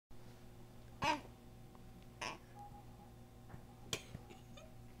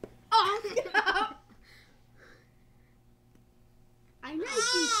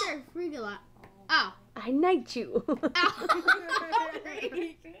Night-Chew.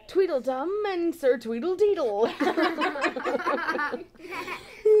 Tweedledum and Sir Tweedledeedle.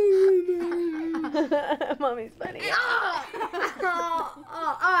 Mommy's funny.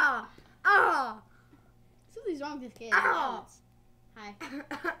 Something's wrong with this kid. Hi.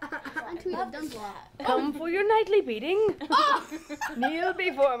 I'm Tweedledum. Come for your nightly beating. Kneel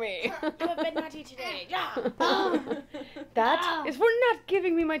before me. You have been naughty today. That is for not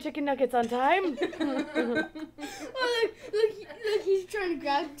giving me my chicken nuggets on time. Look, he's trying to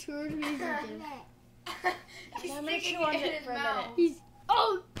grab towards me. I'll make you on it for a minute. He's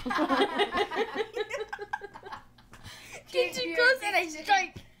Get too close and I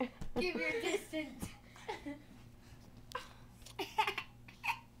strike. Give your distance.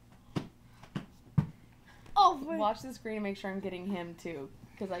 Watch the screen and make sure I'm getting him too,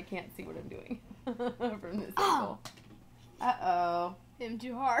 because I can't see what I'm doing from this angle. Uh-oh. Him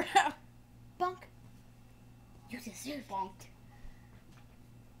too hard. Bunk. You deserve bonked.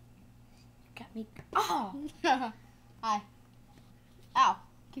 You got me. Oh. Hi. Ow.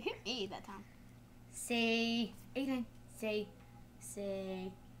 You hit me that time. Say, Aiden. Say.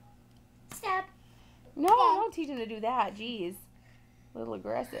 Step. No, don't teach him to do that. Jeez. A little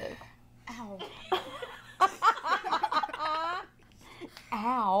aggressive. Ow.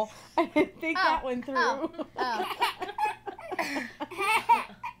 Ow. I didn't think that went through.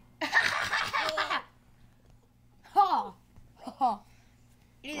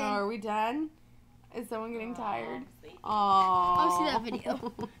 Are we done? Is someone getting tired? Aww. I want to see that video.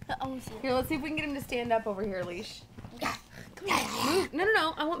 I want to see it. Here, let's see if we can get him to stand up over here, Leash. Move.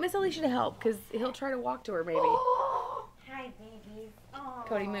 No. I want Miss Alicia to help, because he'll try to walk to her, maybe. Hi, babies. Aww.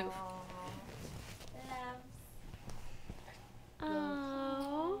 Cody, move.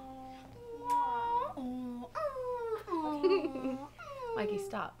 Mikey,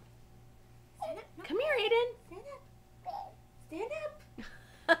 stop. Come here, Aiden. Stand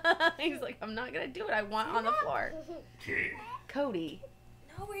up. He's like, I'm not going to do it. I want on the floor. Cody.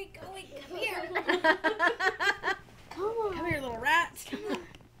 No, where are you going? Come here. Come on. Come here, little rat. Stand up.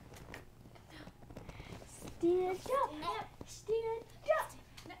 Stand up.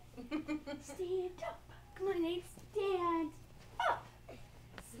 Stand up. Come on, Nate. Stand up.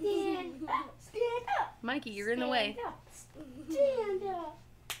 Stand up. Stand up. Mikey, you're in the way. Stand up.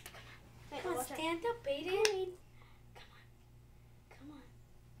 Come on, stand up, Aiden. Come on.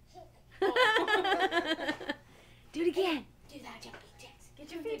 Do it again. Do that jumpy dance. Get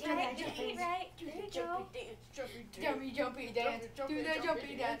your feet right. Get your feet right. Do the Jumpy dance. jumpy dance. Do the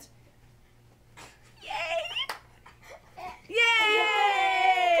jumpy dance. Yay!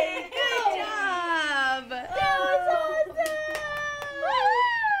 Yay! Good job! That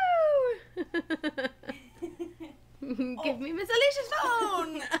Woo! Give me Miss Alicia's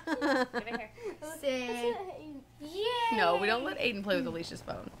phone! Give it here. Say, Yay! No, we don't let Aiden play with Alicia's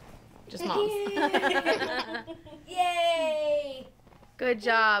phone. Just Mom's. Yay! Good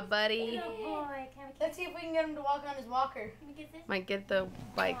job, buddy. Good boy. let's see if we can get him to walk on his walker. Can we get this? Might get the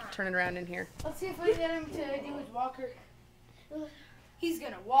bike turning around in here. Let's see if we can get him to do his walker. He's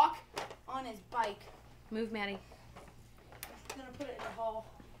gonna walk on his bike. Move, Maddie. He's gonna put it in the hall.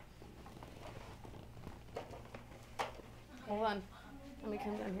 Hold on. Let me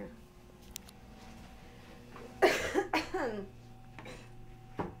come down here.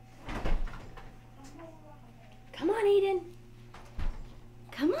 Come on, Aiden.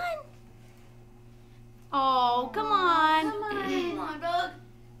 Come on. Oh, come on. Come on, dog.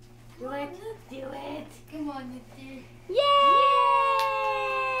 Do it. Do it. Come on, Nifty. Yay!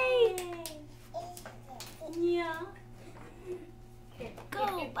 Yeah.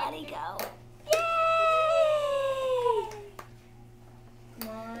 Go, buddy, go. Yay! Come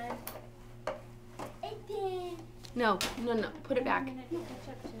on. Aidan. No. Put it back.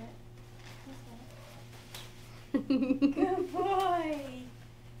 Good boy.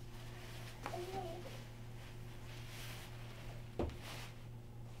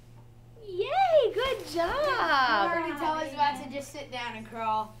 Yay! Good I job. already tell he's about to just sit down and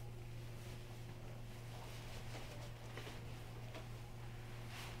crawl.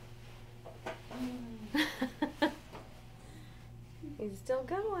 He's still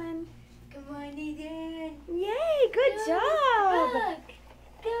going. Come on, Aidan. Yay! Good job. Bug.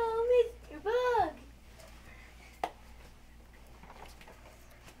 Go, Mr. Bug.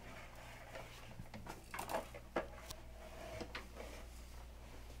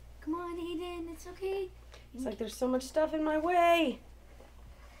 Come on, Aidan. It's okay. It's like there's so much stuff in my way.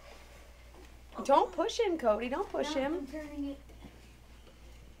 Don't push him, Cody. Don't push him. I'm turning it.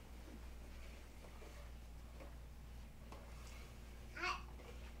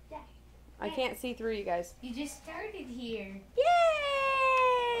 I can't see through you guys. You just started here. Yay!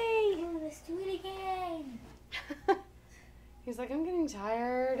 Oh, let's do it again. He's like, I'm getting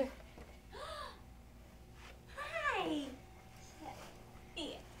tired. Hi.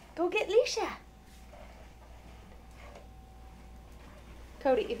 Go get Leisha.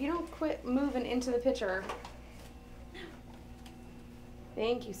 Cody, if you don't quit moving into the picture.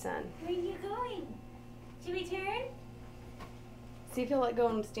 Thank you, son. Where are you going? Should we turn? See if he'll let go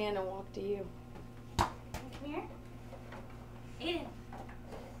and stand and walk to you. Come here. Aidan.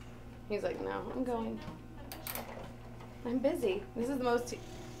 He's like, no, I'm going. I'm busy. This is the most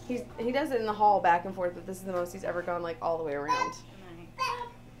he does it in the hall back and forth, but this is the most he's ever gone like all the way around.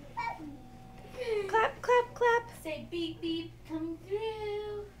 Clap, clap, clap. Say beep beep coming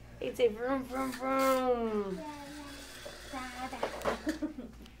through. He'd say vroom, vroom, vroom.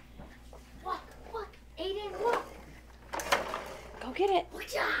 Walk, walk, Aidan, walk. Go get it.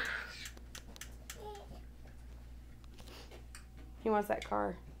 He wants that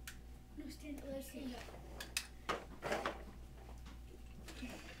car. No, stand up, let's stand up.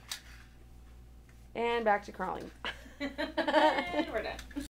 And back to crawling. And we're done.